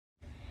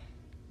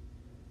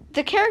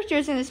The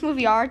characters in this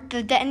movie are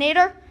the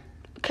Detonator,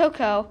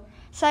 Coco,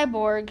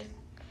 Cyborg,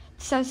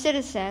 some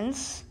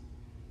citizens,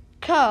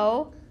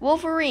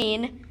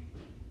 Wolverine,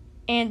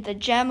 and the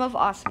Gem of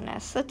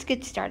Awesomeness. Let's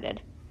get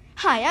started.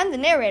 Hi, I'm the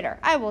narrator.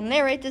 I will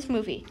narrate this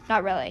movie.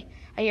 Not really.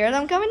 I hear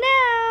them coming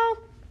now.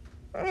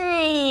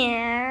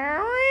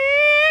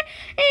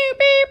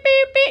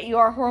 You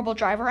are a horrible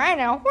driver, I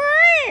know.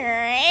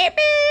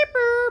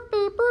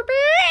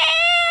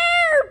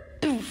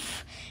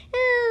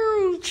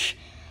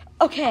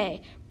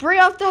 Okay, bring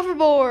off the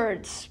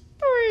hoverboards.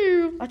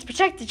 Let's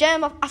protect the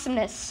Gem of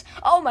Awesomeness.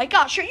 Oh my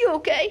gosh, are you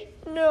okay?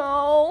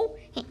 No.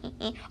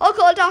 I'll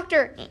call a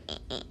doctor.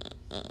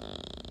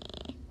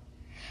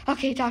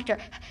 Okay, doctor,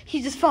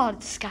 he just fell out of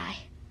the sky.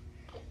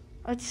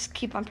 Let's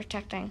keep on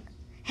protecting.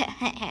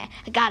 I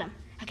got him.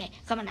 Okay,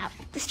 come on out.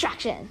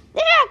 Distraction.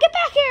 Yeah, get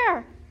back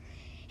here.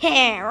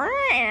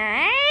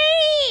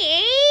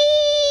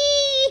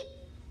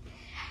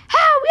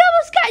 Ah, we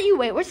almost got you.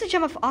 Wait, where's the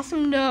Gem of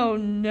Awesome? No.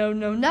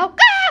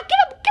 Ah, get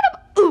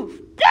up. Oof.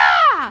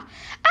 Ah!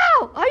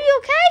 Ow, are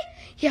you okay?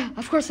 Yeah,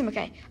 of course I'm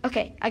okay.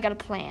 Okay, I got a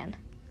plan.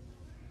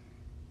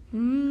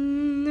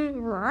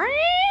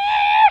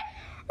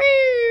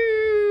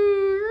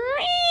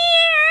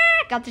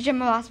 Got the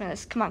Gem of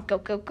Awesomeness. Come on, go.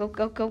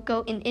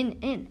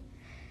 In.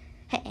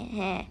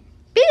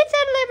 Pizza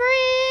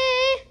delivery!